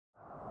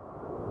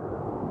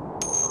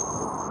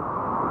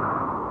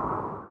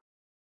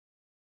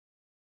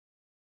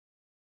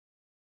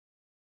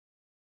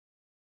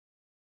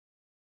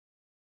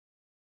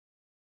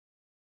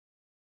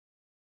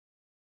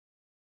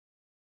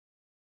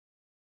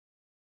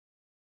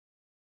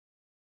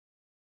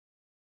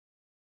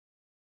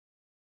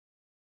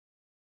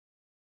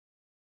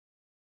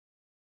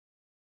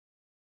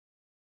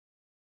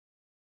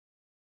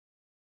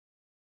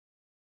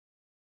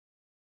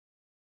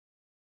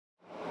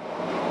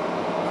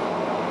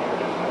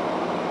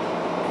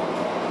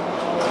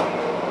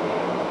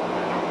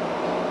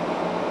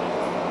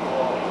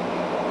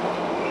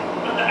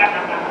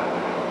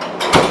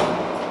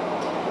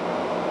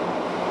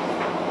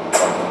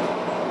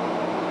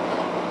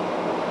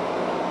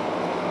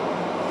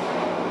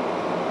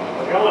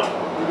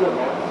good,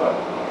 man. What's up?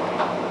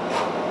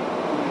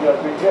 You got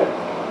a big hit.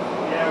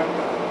 Yeah, we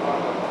got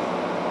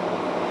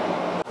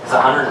It's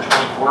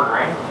 124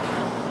 grand?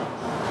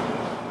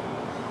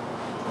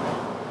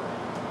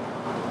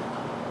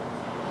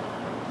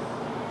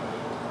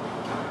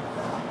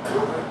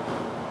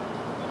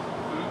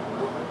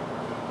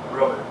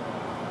 Real big.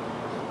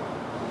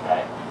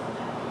 Okay.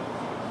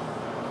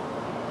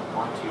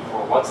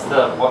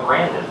 124. What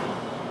brand is it?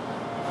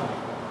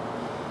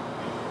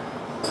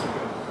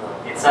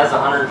 It says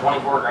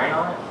 124 grand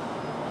on it?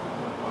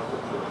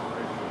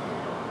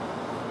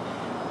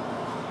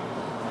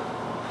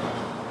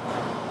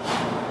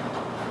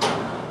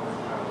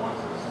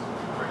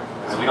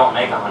 Because we don't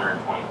make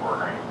 124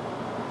 grand.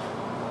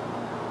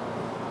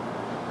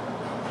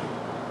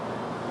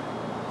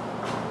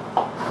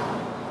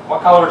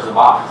 What color is the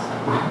box?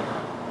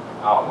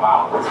 Oh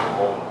wow, that's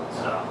old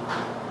stuff.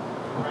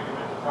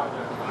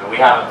 I mean, we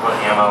haven't put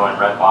ammo in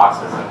red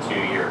boxes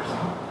in 2 years.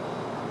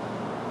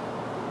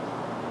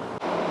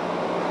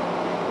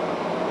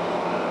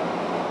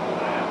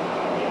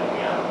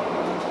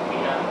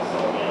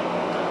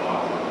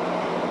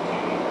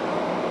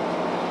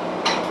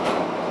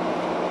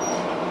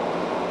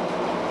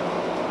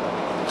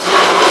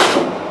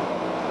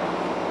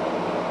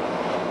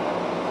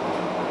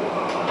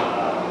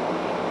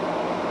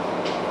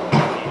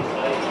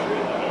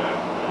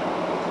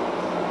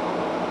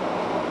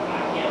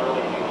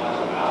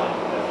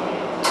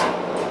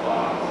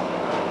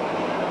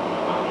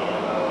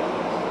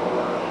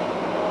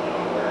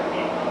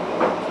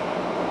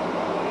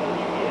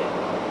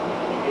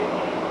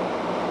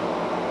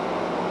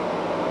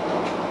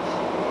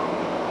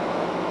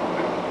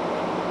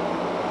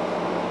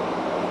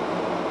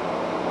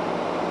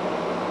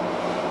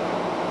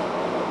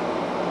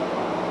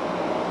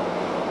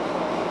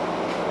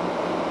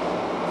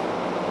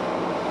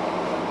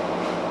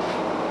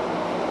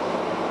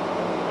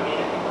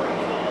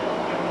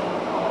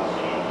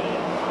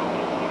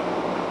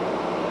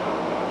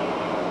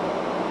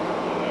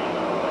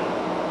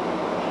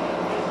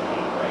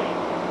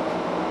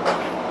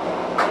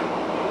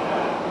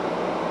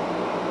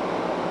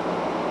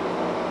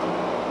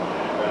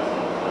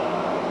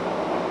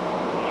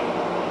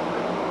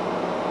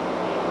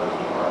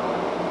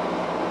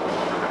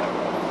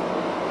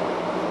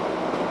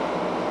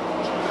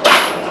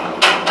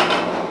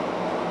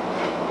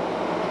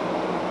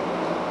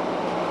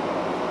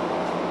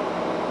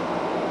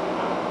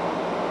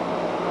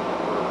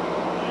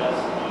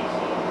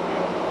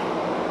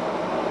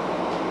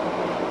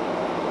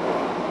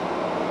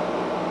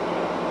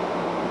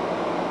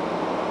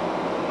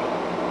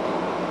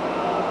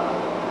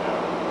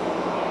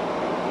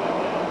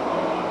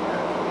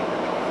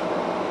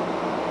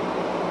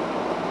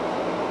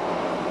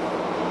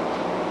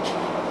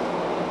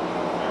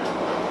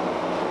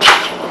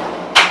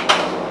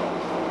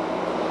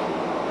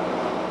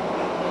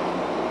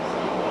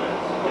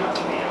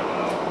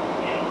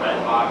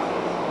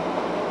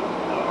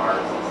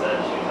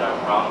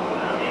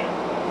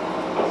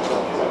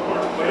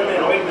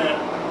 Wait a minute.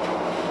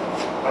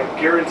 I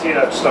guarantee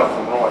that stuff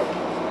from Roy.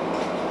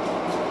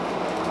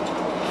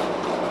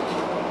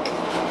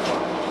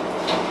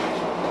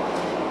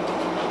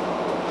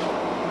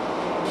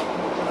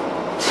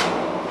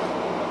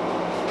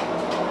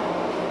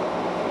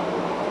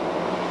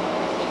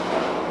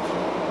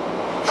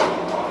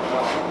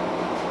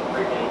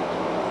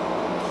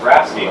 Freaking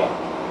wrap steel.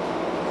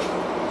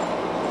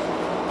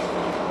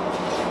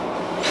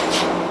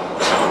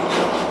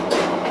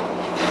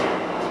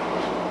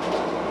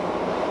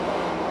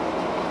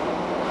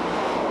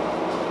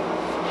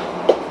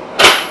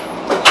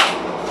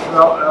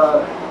 Well,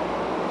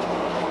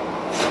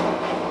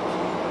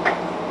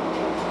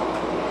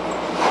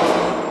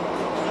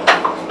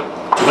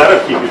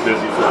 that'll keep you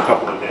busy for a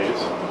couple of days.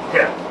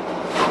 yeah.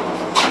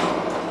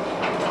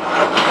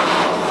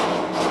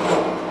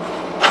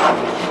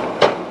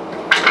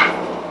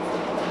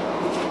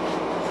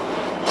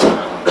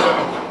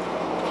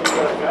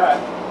 What I got?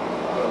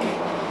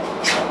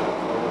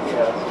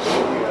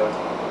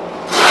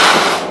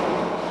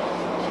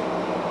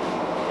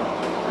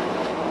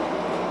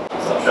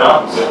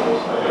 Jumps.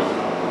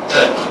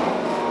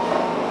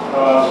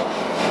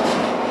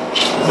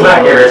 It's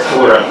back here, it's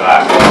cooler in the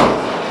back.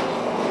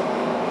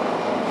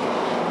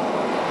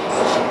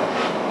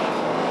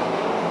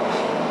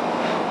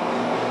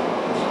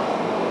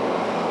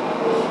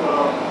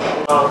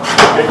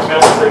 Big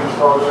fence things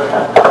all there.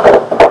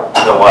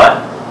 The what?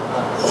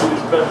 See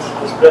this fence,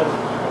 this been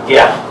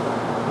Yeah.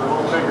 a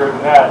little bigger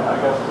than that. I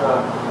got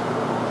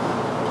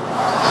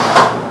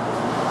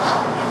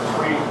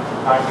 3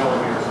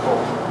 9mm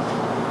full.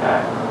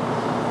 Okay.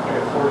 I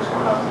got 40s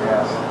coming out the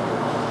ass.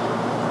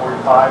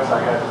 45s, I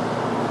got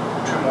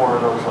 2 more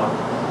of those left.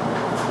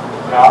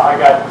 Now I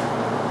got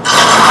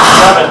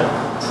 7, a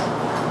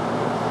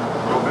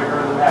little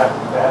bigger than that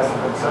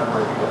hasn't been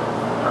separated yet.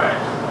 Right.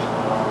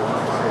 Like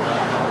I say,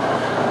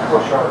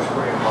 push our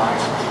spray in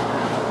mine.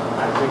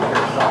 I think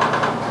there's some.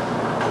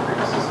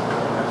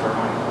 That's our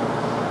money.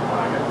 When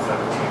I get 17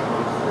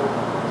 moves through.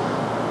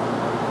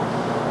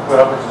 But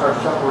I'm going to start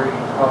separating.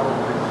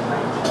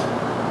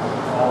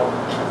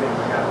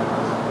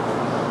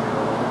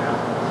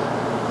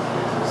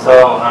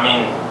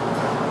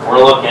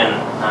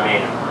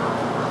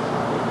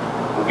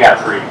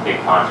 big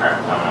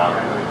contract coming up.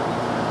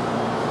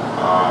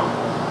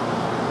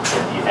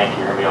 Do you think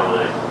you're gonna be able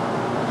to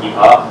keep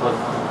up with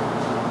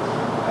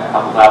a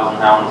couple thousand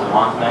pounds a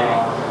month, maybe?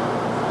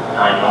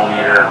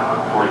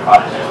 9mm,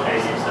 45 is just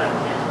basic stuff.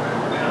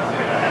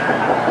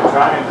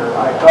 Trying to,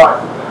 I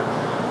thought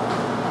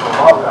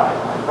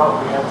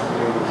we had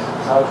the 80s.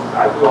 I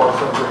do all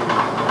some pretty.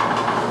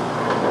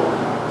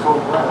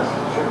 Told Glenn, I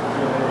said, check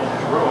in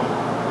his room.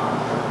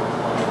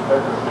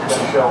 Bedroom,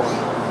 shelves.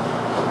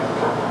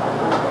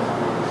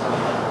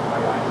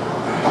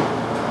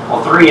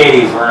 Well,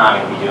 380s, we're not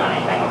going to be doing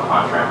anything with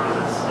contract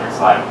because it's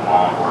like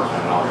law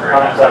enforcement, military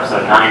kind of stuff. So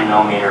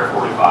 9mm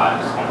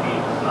 45 is going to be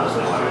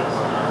mostly what it is.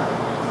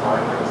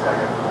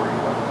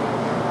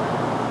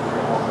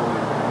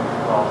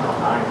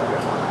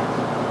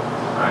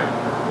 Right.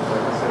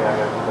 Like I say, I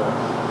got the.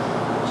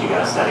 You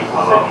got a steady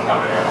flow of them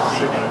coming in.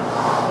 So you can,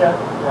 Yeah,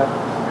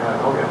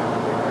 oh yeah.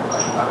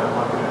 I've been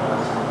looking at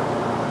this.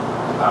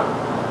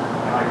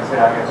 And like I say,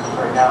 I guess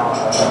right now,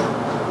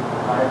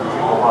 I have to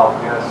go out,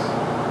 yes.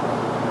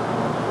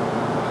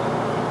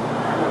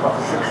 About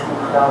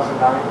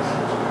 16,000 nights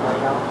right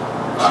now.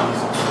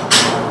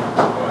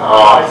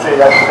 I'd say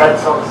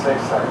that's on the safe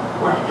side.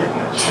 Where are you getting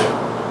that shit?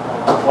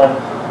 One,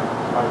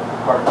 my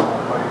partner,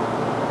 my buddy.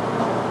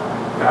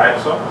 Can I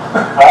have some?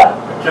 Huh?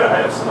 Can I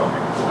have some?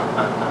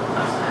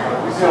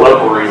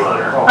 local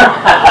reloader.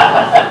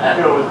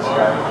 Deal with this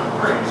guy.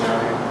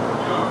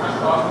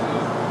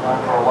 Not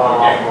for a while,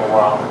 off for a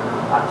while.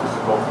 I'm just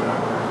a golfer.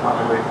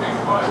 I'm a late.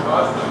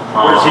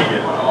 Where's he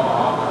getting? I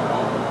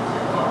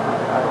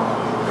don't know.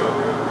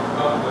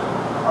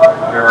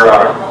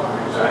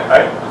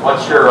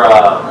 What's your,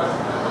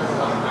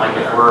 like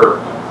if we're,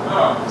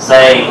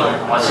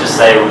 let's just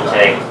say we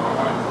take,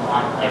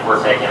 if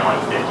we're taking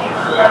like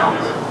 1,500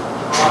 pounds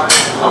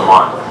a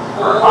month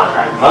for a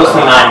contract,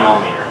 mostly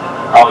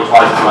 9mm, probably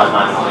twice as much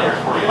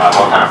 9mm, 45,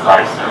 what kind of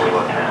price are we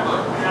looking at?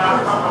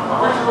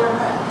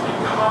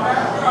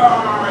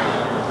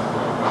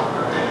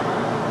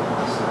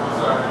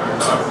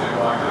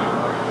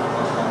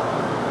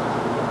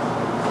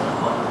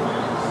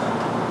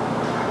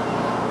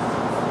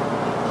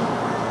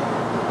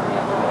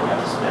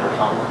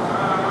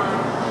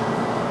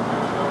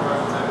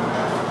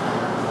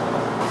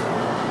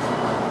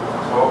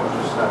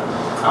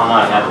 I don't know,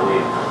 I had to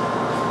leave.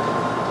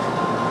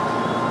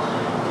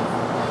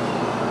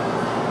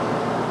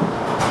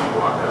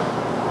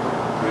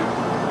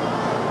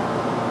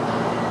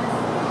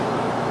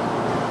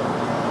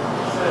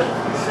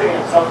 He's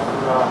saying something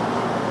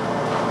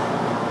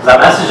Cause I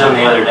messaged him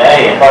the other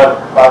day and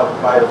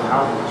by the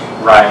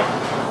poundage. right.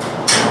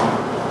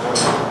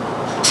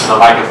 So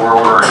like if we're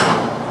ordering,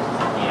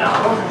 you know.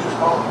 Why don't you just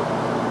call him?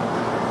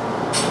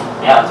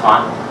 Yeah, that's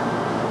fine.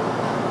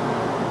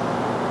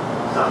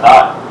 So I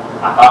thought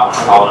when I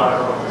called him.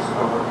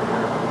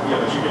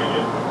 Yeah, but you're gonna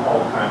get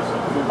all kinds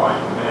of food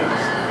buying things.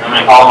 I'm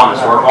gonna call him on the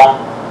store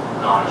phone,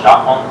 on the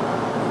shop phone.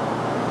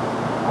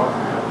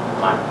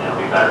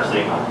 It'll be better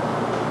signal.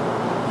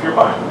 If you're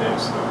buying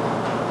mixed, though.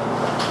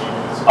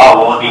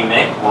 Oh, will it be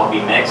mixed? Will it be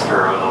mixed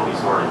or will it be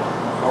sorted?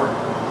 Sorted.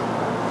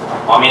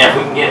 Well, I mean, if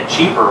we can get it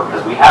cheaper,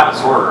 because we have a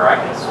sorter, I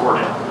can sort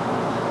it.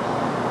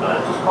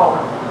 But Just call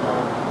him.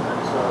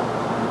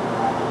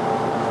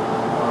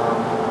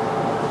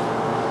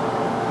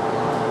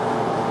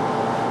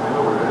 I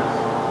know where it is.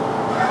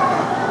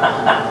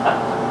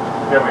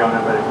 Yeah, we on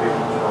that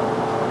medication,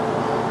 so.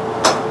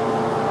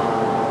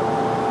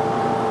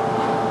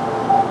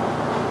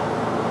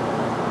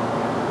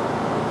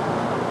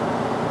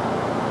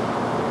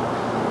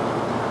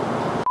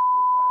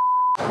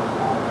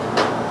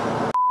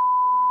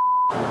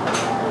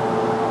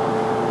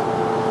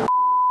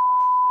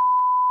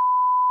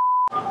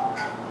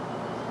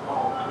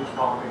 Who's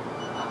calling me?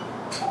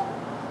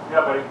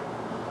 Yeah, buddy.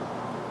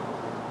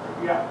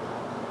 Yeah,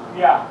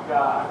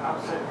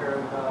 I'm sitting here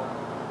and,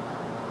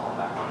 call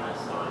back on this,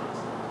 so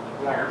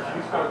yeah,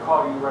 he's gonna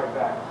call you right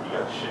back. You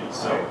got a shitty Okay?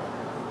 cell.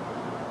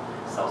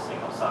 cell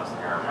signal sucks in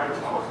here. Are you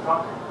supposed to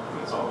talk?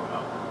 That's all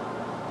about.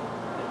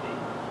 Could be.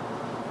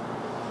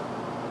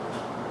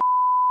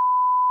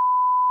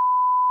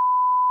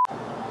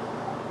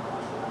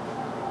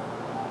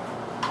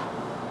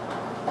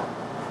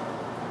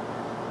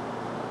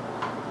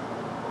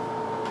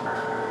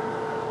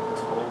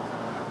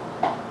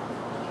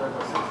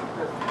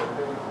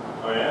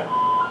 Oh yeah?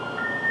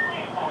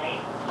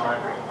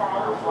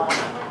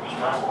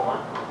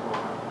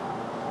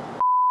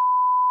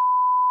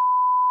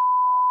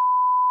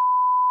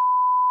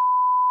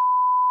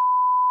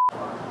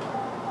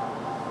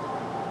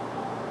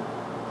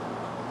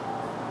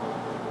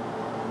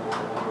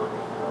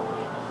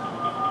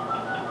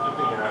 Good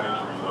thing you're not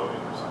into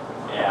reloading or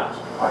something. Yeah.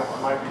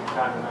 Might be the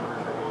kind of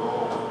numbers that you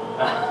roll.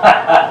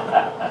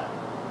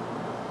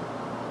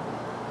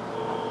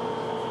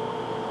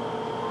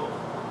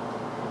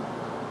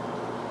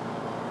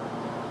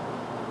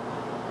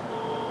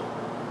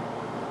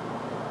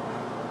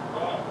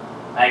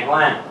 Hey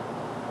Glenn.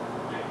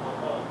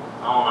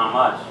 Oh, not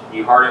much.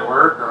 You hard at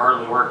work or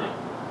hardly working?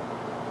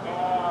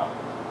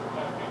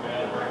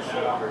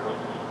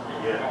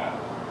 get.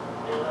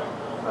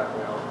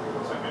 Exactly how it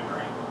feels. It's a good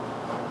drink.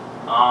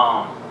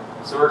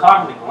 So we're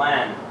talking to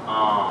Glenn.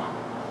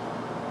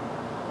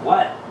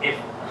 What if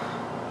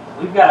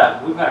we've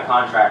got a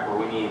contract where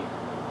we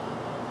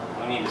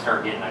need to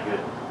start getting a good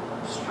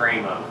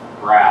stream of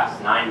brass,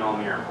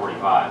 9mm and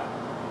 45.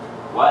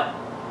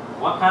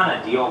 What kind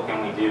of deal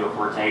can we do if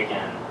we're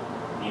taking,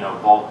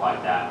 bulk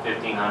like that,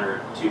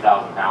 1,500,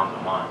 2,000 pounds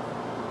a month?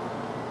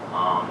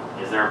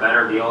 Is there a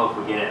better deal if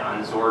we get it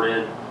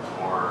unsorted,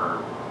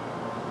 or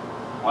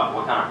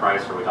what kind of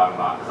price are we talking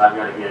about? Because I've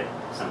got to get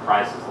some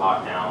prices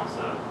locked down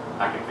so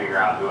I can figure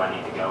out who I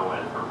need to go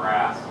with for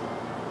brass.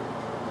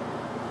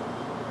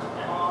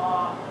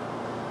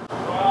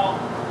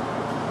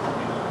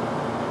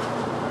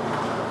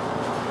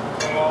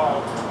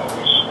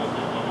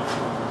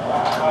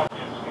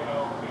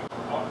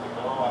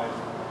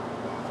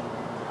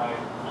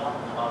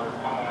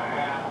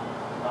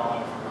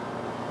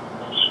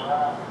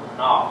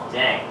 Oh,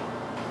 dang.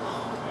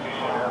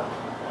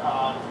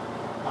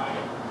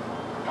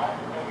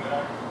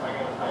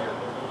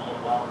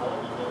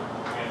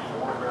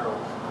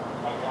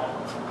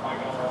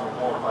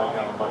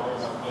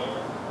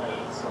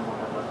 Someone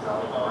had left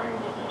out of the range.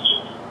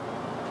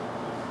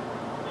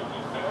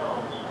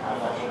 I'm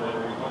not sure that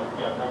you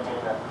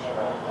take that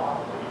perspective,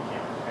 but you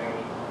can't pay.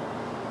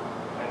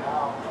 And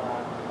now,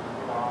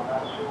 I'm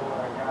not sure what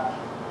I got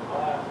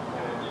left,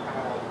 and it's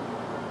kind of.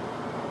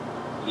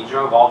 You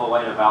drove all the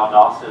way to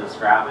Valdosta to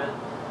scrap it?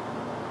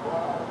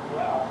 Well,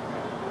 yeah.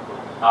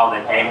 Oh,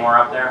 they pay more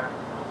up there?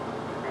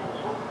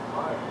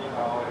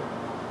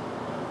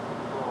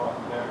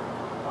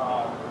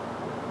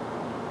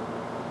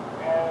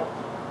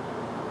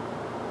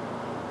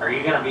 Are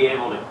you going to be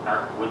able to,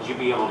 or would you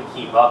be able to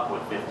keep up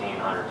with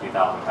 1,500,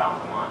 2,000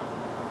 pounds a month?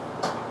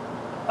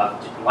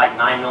 Like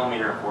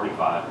 9mm or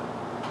 45?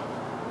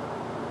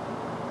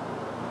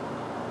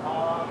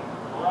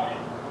 Right.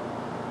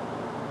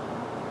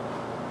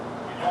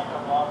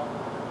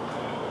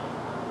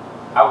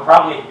 I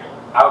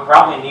would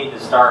probably need to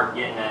start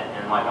getting it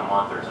in like a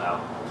month or so.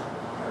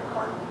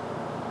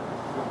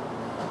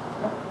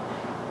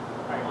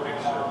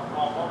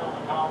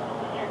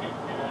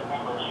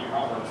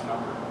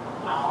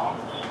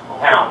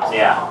 Pounds,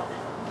 yeah.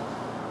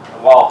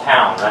 Well,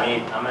 pounds.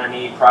 I'm gonna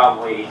need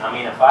probably. I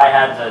mean, if I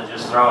had to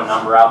just throw a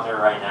number out there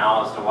right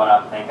now as to what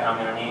I'm thinking I'm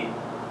gonna need,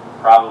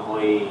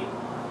 probably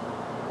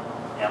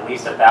at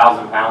least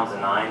 1,000 pounds of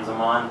 9s a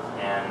month,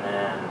 and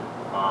then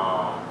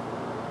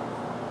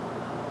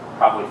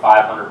probably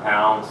 500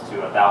 pounds to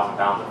 1,000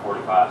 pounds of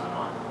 45s a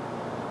month.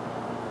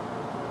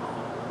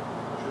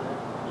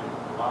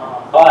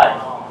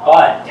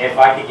 But if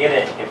I could get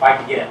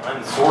it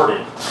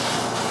unsorted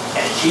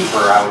and cheaper,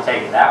 I would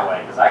take it that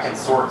way because I can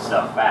sort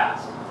stuff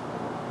fast.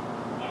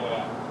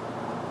 Yeah.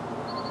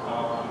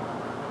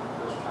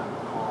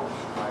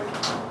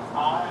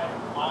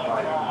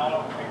 I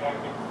don't think I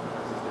can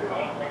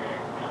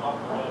come up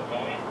with as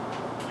many.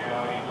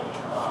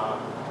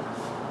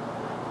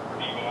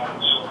 Even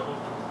unsorted.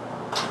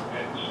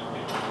 It's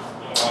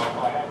if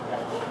I hadn't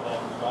got rid of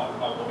that stuff,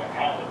 I would have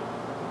had it.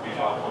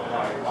 I would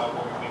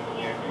have given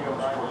you a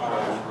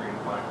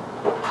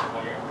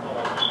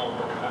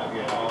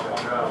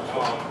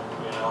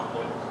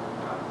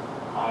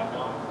I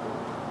don't.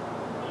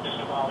 Just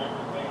about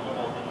everything that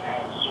I didn't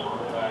have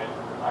sorted,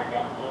 I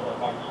got rid of.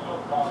 I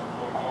still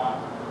probably got.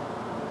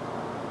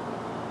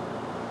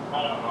 I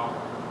don't know.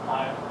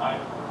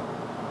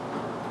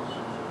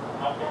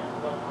 I've got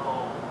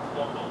several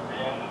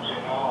bins.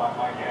 I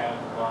might have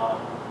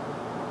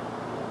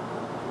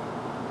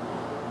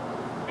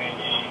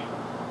maybe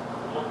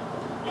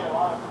a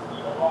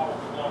lot of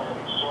it's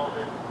already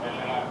sorted, and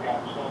then I've got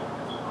some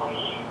that's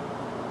clean.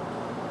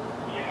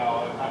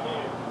 I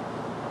mean.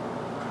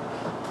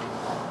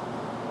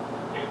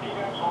 If you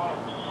guys want to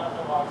do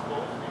something like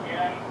this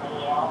again,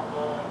 I'll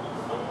go into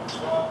the boom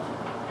stuff,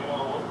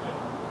 with it.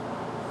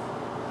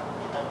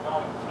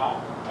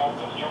 I'm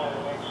just trying to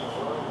make some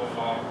room in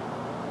my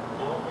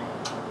building.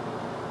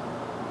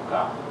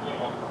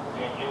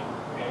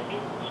 And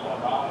get the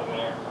stuff out of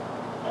there.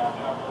 I'm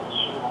not really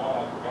sure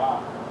what I've got.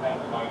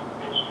 That's my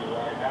issue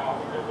right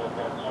now because I've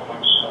got so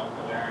much stuff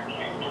in there I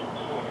can't get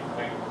to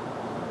anything.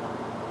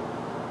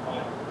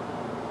 But,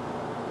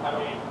 I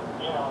mean,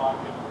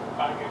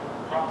 I could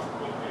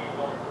probably do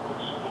the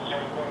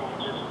same thing we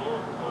just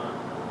did for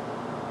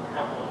a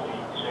couple of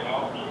weeks,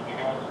 keep you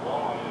guys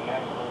going,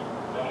 and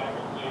then I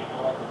can see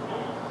what I can do.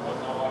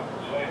 That's all I can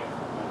say.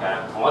 Okay.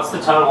 Well, what's the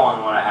total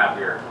on what I have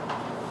here?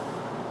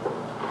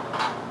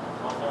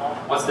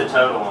 Okay. What's the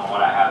total on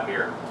what I have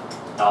here?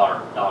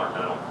 Dollar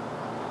total.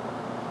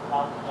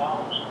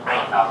 $1,000.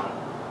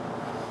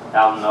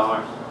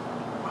 $1,000.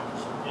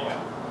 Yeah.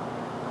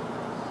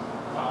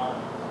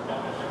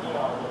 And if the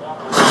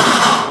number, we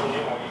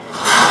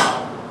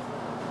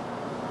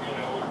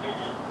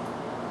figured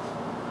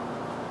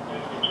in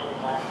between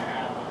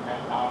 9.5 and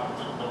 10 pounds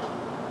for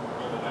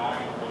the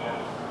 9s, and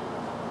then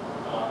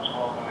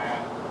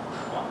 12.5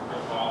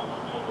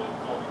 for the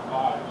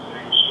 45. So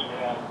you should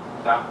have.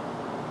 Okay.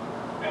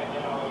 And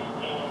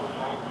 18 was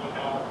 19.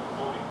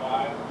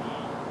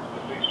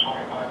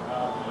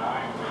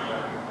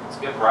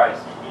 a good price.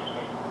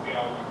 You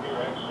know,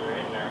 you're extra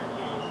in there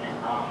too, a few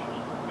pounds,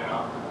 you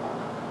know.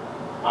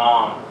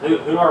 Who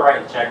do I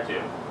write the check to?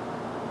 It's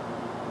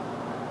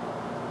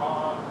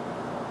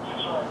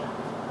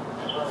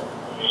right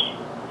for me,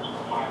 just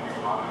find your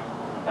line.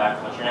 Okay,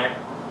 what's your name?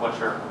 What's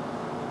your...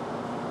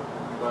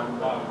 Glenn.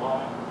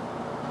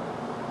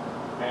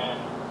 And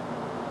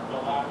the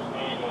last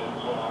name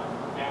is Nickell.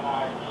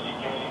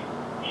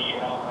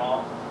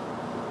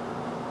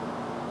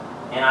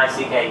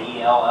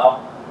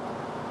 Nickell?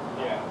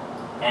 Yeah.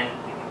 And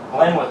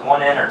Glenn with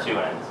one N or two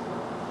N's?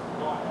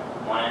 Go ahead.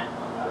 One N?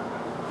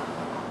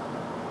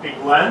 Hey,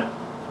 Glenn,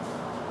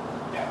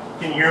 Yeah.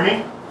 can you hear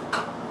me?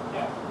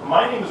 Yeah.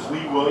 My name is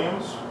Lee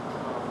Williams.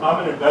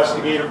 I'm an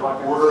investigative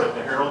reporter at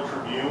the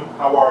Herald-Tribune.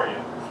 How are you?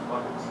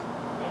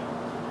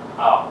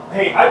 Oh,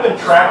 Hey, I've been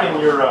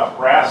tracking your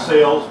brass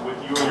sales with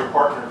you and your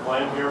partner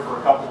Glenn here for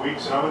a couple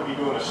weeks, and I'm going to be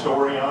doing a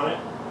story on it,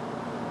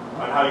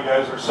 on how you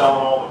guys are selling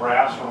all the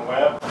brass from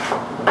Webb,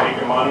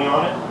 making money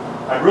on it.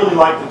 I'd really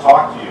like to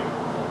talk to you.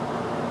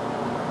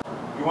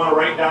 You want to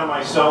write down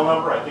my cell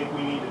number? I think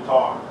we need to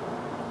talk.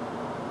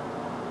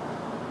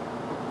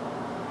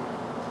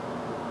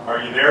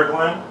 Are you there,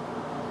 Glenn?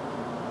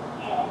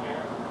 Yeah, I'm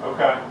here.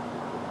 Okay.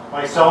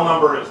 My cell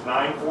number is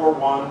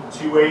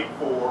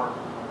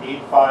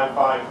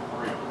 941-284-8553.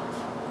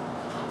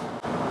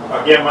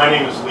 Again, my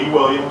name is Lee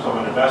Williams. I'm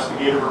an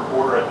investigative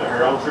reporter at the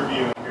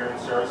Herald-Tribune here in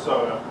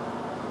Sarasota.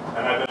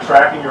 And I've been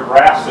tracking your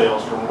brass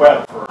sales from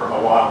Webb for a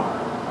while now.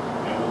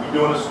 And we'll be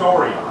doing a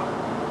story on it.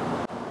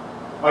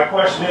 My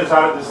question is,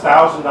 out of this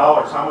 $1,000,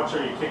 how much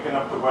are you kicking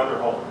up the weather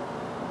hole?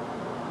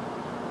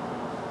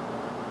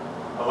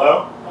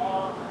 Hello?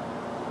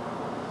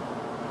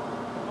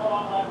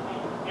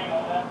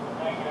 That's the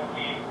thing that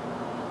we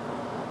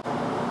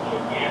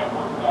have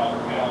worked out,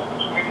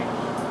 this week.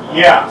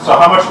 Yeah, so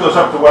how much goes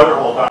up the weather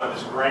hole out of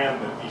this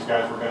grand that these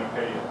guys were going to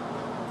pay you?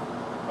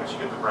 Once you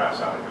get the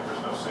brass out of here,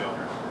 there's no sale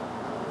here.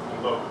 You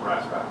load the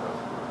brass back up.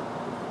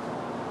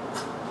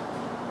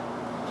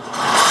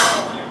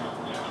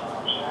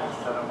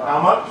 How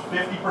much?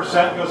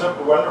 50% goes up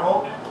the weather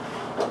hole?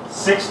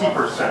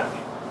 60%.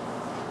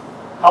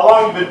 How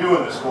long have you been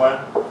doing this, Glenn?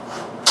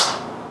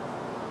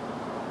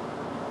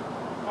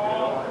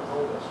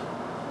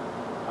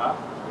 Huh?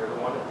 You're the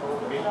one that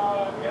told me?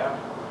 Yeah.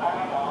 I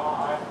don't know.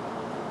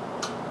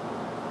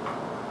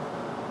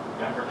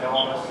 You're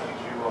telling us that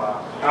you,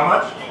 How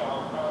much?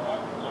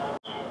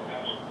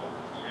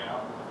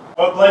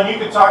 Well, Glenn, you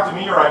can talk to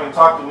me or I can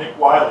talk to Nick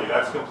Wiley.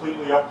 That's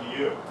completely up to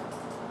you.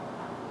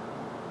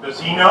 Does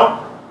he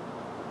know?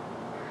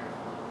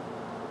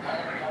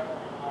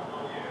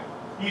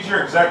 He's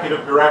your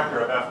executive director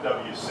of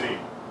FWC.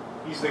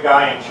 He's the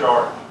guy in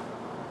charge.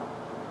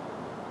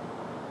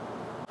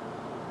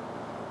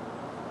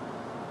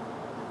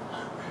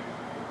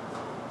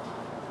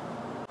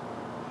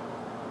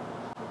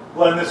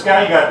 Glenn, this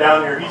guy you got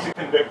down here, he's a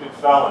convicted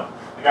felon.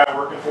 The guy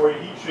working for you,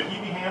 should he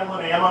be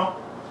handling ammo?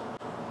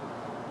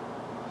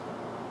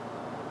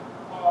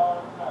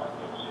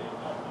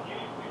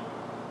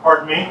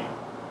 Pardon me?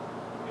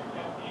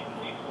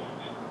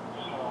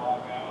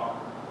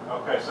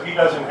 Okay, so he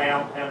doesn't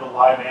handle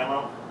live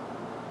ammo?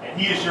 And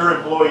he is your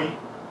employee?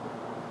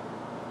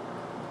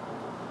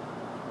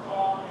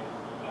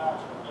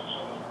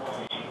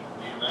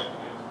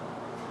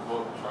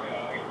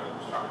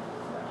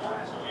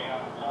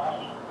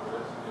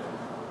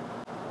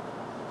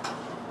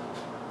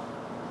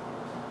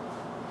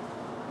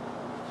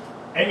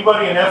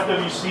 Anybody in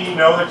FWC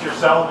know that you're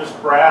selling this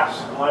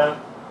brass, Glenn?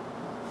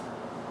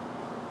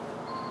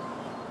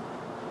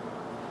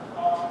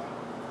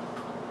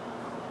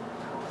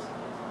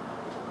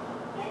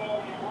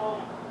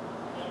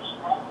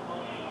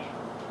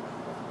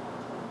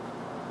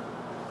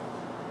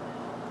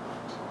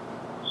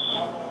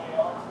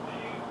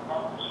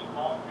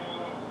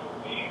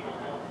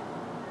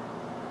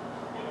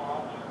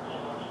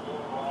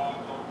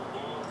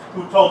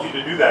 Who told you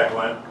to do that,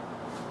 Glenn?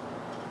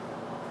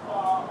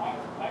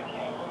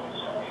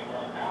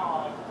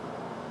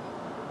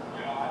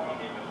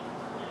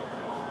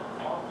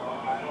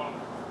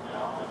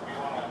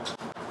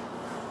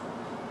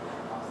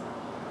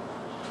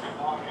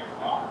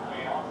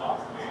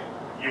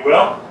 You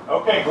will?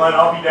 Okay, Glenn,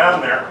 I'll be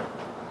down there.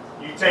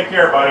 You take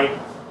care, buddy.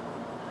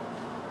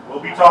 We'll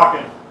be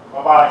talking.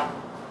 Bye-bye.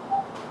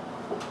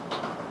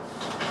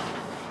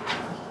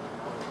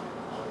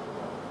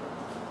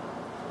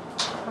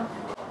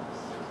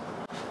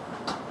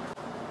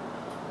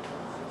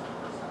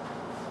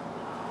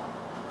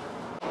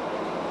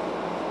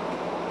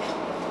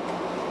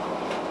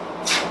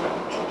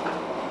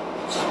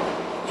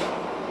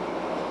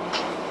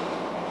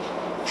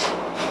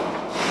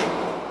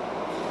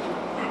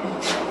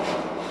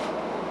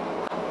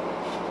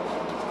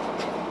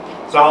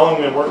 So how long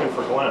have you been working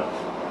for Glenn?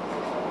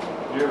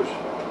 years.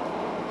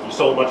 You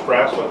sold much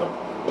brass with him?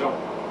 No.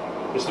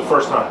 This is the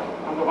first time?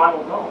 I'm the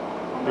Bible, no.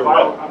 You're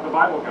what? I'm the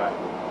Bible guy.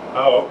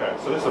 Oh, okay.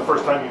 So this is the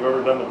first time you've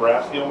ever done the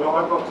brass deal with No,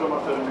 him? I've looked to him,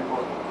 I've said it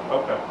before.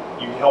 Okay.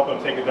 You help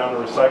him take it down to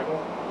recycle?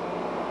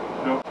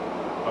 No.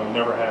 Oh, you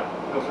never have?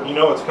 No, sir. You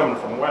know it's coming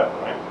from web,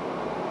 right?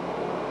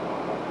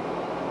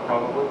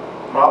 Probably.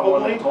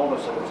 Probably? They told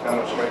us that it's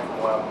coming straight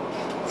from web.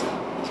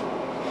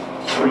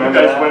 You Remember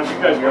guys that? went, you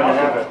guys Year went and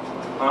a out the half.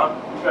 web.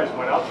 Huh? You guys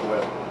went out the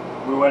web.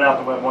 We went out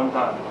the web one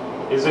time.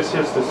 Is this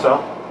his to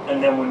sell?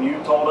 And then when you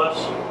told us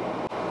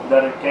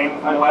that it came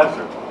I from don't web, know,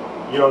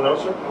 sir. You don't know,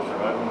 sir? No, sir,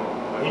 I don't know.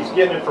 He's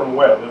getting it from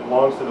web. It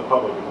belongs to the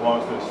public. It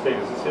belongs to the state.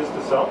 Is this his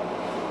to sell?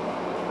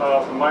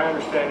 From my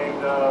understanding,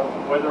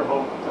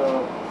 Weatherholt,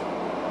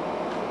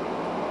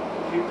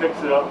 he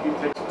picks it up, he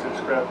takes it to the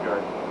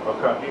scrapyard.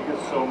 Okay. He gets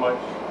so much,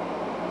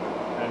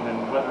 and then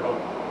Weatherholt,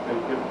 they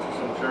give it to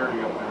some charity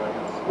up there, I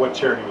guess. What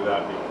charity would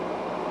that be?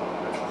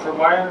 From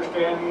my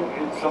understanding,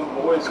 it's some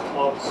boys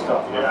club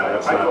stuff. Yeah,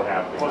 that's I not don't-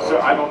 happening. Well, sir,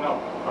 I don't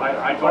know. I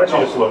Why don't don't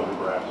you just know. load the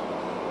brass?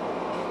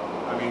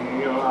 I mean,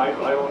 you know, I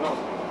don't know.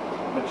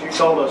 but you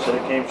told us that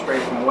it came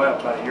straight from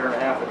web about a year and a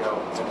half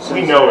ago. And We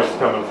since know then- it's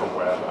coming from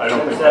web. I don't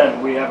Since think.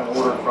 then, we haven't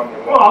ordered from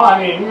you. Well, I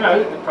mean, yeah,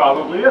 it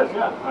probably is,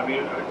 yeah. I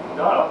mean,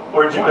 duh.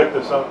 Where'd you pick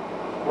this up?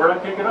 Where'd I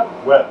pick it up?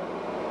 Web.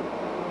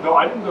 No,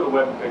 I didn't go to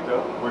web and pick it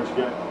up. Where'd you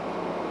get it?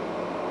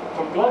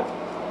 From Glenn.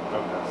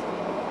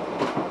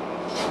 Okay.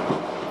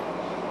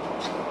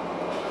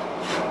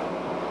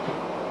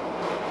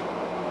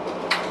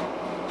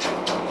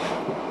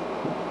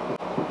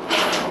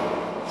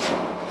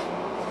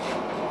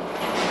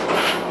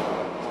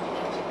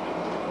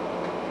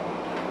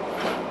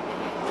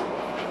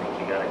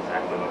 You got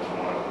exactly what you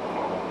want.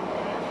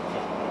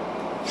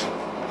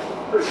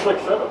 Pretty slick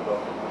setup,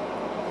 though.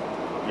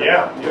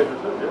 Yeah. You guys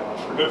are good,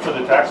 yeah. Good for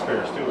the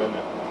taxpayers too, isn't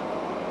it?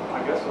 I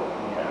guess so.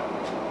 Yeah.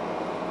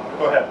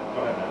 Go ahead,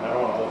 man. I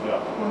don't want to hold you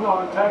up. Well,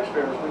 no, the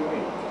taxpayers, what do you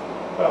mean?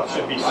 Well, it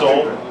should be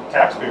sold, the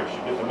taxpayers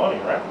should get the money,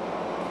 right?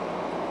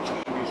 It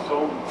should be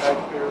sold to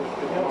taxpayers.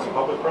 Yeah, it's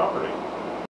public property.